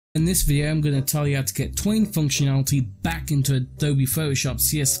In this video I'm going to tell you how to get Twain functionality back into Adobe Photoshop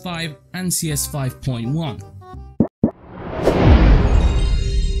CS5 and CS5.1.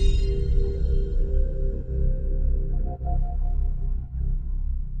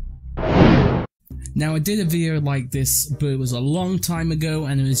 Now I did a video like this, but it was a long time ago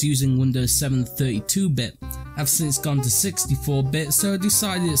and it was using Windows 7 32-bit. I've since gone to 64-bit, so I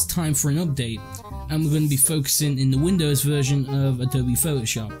decided it's time for an update, and we're going to be focusing in the Windows version of Adobe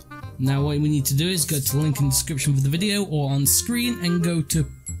Photoshop. Now what we need to do is go to the link in the description for the video or on screen and go to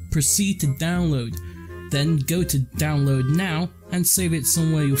proceed to download. Then go to download now and save it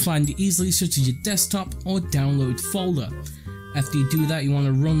somewhere you'll find it easily, such as your desktop or download folder. After you do that, you want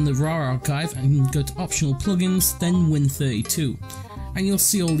to run the RAR archive and go to optional plugins, then Win32. And you'll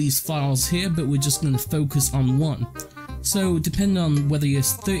see all these files here, but we're just going to focus on one. So depending on whether you're a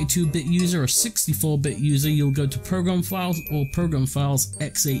 32-bit user or 64-bit user, you'll go to Program Files or Program Files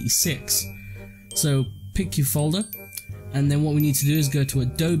x86. So pick your folder, and then what we need to do is go to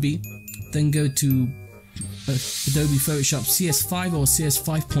Adobe, then go to Adobe Photoshop CS5 or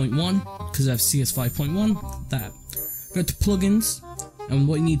CS5.1, because I have CS5.1, that. Go to Plugins, and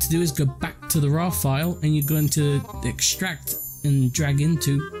what you need to do is go back to the RAR file, and you're going to extract and drag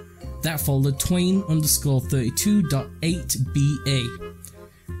into that folder Twain_32.8ba.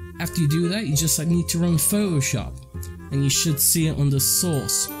 After you do that, you just need to run Photoshop, and you should see it under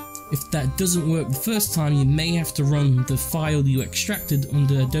Source. If that doesn't work the first time, you may have to run the file you extracted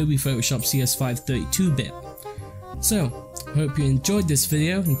under Adobe Photoshop CS5 32-bit. So, I hope you enjoyed this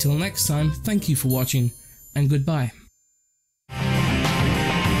video. Until next time, thank you for watching, and goodbye.